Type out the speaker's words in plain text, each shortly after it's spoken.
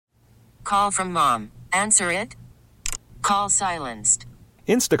call from mom. Answer it. Call silenced.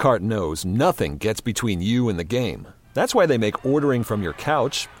 Instacart knows nothing gets between you and the game. That's why they make ordering from your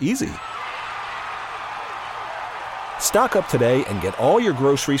couch easy. Stock up today and get all your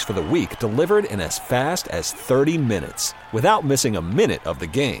groceries for the week delivered in as fast as 30 minutes without missing a minute of the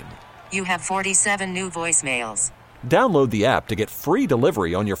game. You have 47 new voicemails. Download the app to get free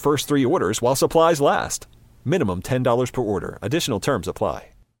delivery on your first 3 orders while supplies last. Minimum $10 per order. Additional terms apply.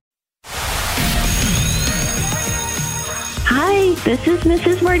 Hi, this is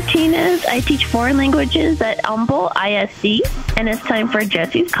Mrs. Martinez. I teach foreign languages at Humble ISD, and it's time for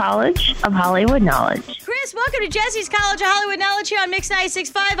Jessie's College of Hollywood Knowledge. Chris, welcome to Jessie's College of Hollywood Knowledge here on Mix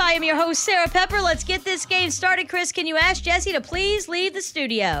 96.5. I am your host, Sarah Pepper. Let's get this game started. Chris, can you ask Jessie to please leave the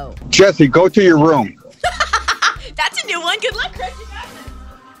studio? Jessie, go to your room. That's a new one. Good luck, Chris.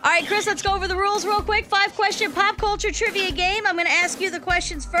 All right, Chris, let's go over the rules real quick. 5-question pop culture trivia game. I'm going to ask you the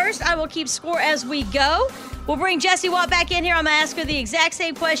questions first. I will keep score as we go. We'll bring Jessie Watt back in here. I'm going to ask her the exact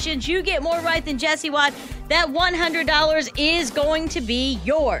same questions. You get more right than Jessie Watt. That $100 is going to be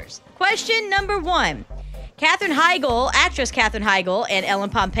yours. Question number 1. Actress Katherine Heigl and Ellen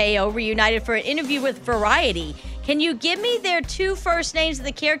Pompeo reunited for an interview with Variety. Can you give me their 2 first names of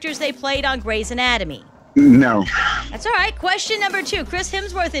the characters they played on Grey's Anatomy? No. That's all right. Question number 2. Chris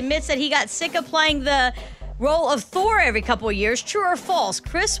Hemsworth admits that he got sick of playing the role of Thor every couple of years. True or false?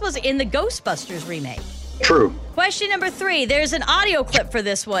 Chris was in the Ghostbusters remake. True. Question number 3. There's an audio clip for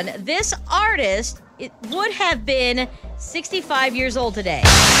this one. This artist, it would have been 65 years old today.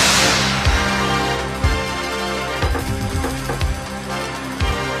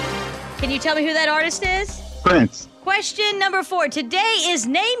 Can you tell me who that artist is? Prince. Question number 4. Today is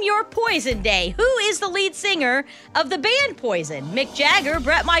Name Your Poison Day. Who is the lead singer of the band Poison? Mick Jagger,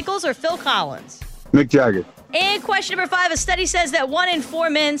 Bret Michaels, or Phil Collins? Mick Jagger. And question number 5. A study says that 1 in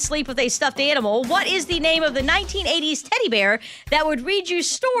 4 men sleep with a stuffed animal. What is the name of the 1980s teddy bear that would read you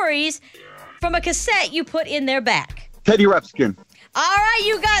stories from a cassette you put in their back? Teddy Ruxpin. All right,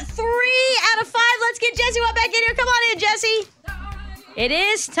 you got 3 out of 5. Let's get Jessie Watt back in here. Come on in, Jessie. It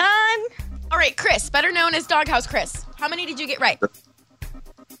is time. All right, Chris, better known as Doghouse Chris. How many did you get right?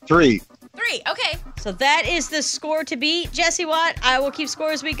 3. 3, okay. So that is the score to beat. Jessie Watt, I will keep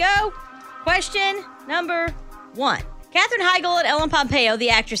score as we go. Question number 1. Katherine Heigl and Ellen Pompeo, the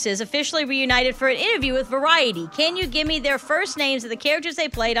actresses, officially reunited for an interview with Variety. Can you give me their first names of the characters they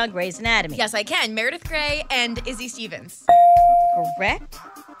played on Grey's Anatomy? Yes, I can. Meredith Grey and Izzy Stevens. Correct.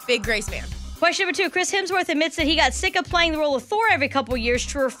 Big Grace fan. Question number 2. Chris Hemsworth admits that he got sick of playing the role of Thor every couple years.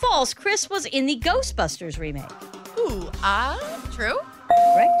 True or false? Chris was in the Ghostbusters remake. Ooh, true?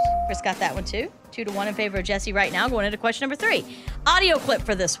 Correct. Chris got that one too. 2-1 in favor of Jessie right now. Going into question number 3. Audio clip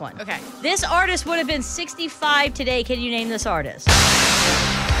for this one. Okay. This artist would have been 65 today. Can you name this artist?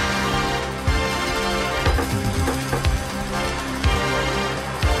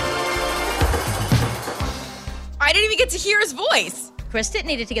 I didn't even get to hear his voice. Chris didn't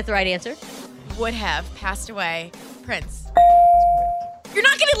need it to get the right answer. Would have passed away. Prince. You're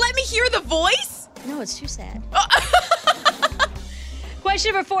not going to let me hear the voice? No, it's too sad.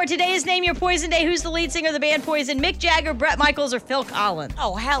 Question number 4. Today is Name Your Poison Day. Who's the lead singer of the band Poison? Mick Jagger, Bret Michaels, or Phil Collins?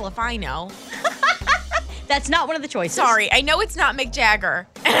 Oh, hell if I know. That's not one of the choices. Sorry, I know it's not Mick Jagger.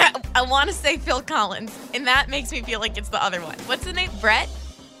 I want to say Phil Collins, and that makes me feel like it's the other one. What's the name? Bret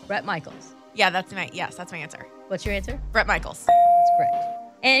Michaels. Yeah, that's my answer. What's your answer? Bret Michaels. That's correct.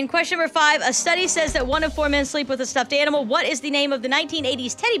 And question number 5. A study says that 1 in 4 men sleep with a stuffed animal. What is the name of the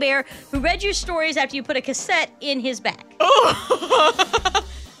 1980s teddy bear who read you stories after you put a cassette in his back?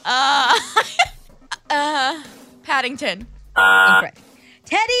 Paddington. Incorrect.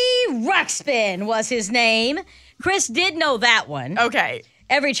 Teddy Ruxpin was his name. Chris did know that one. Okay.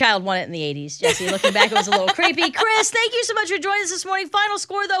 Every child won it in the 80s. Jessie, looking back, it was a little creepy. Chris, thank you so much for joining us this morning. Final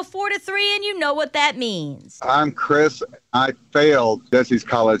score, though, 4-3, and you know what that means. I'm Chris. I failed Jessie's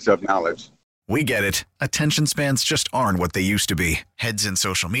College of Knowledge. We get it. Attention spans just aren't what they used to be. Heads in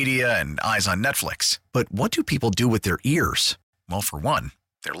social media and eyes on Netflix. But what do people do with their ears? Well, for one,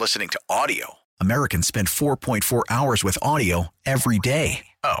 they're listening to audio. Americans spend 4.4 hours with audio every day.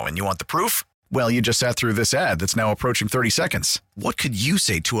 Oh, and you want the proof? Well, you just sat through this ad that's now approaching 30 seconds. What could you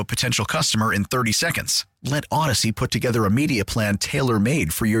say to a potential customer in 30 seconds? Let Odyssey put together a media plan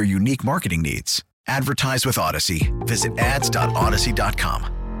tailor-made for your unique marketing needs. Advertise with Odyssey. Visit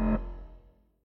ads.odyssey.com.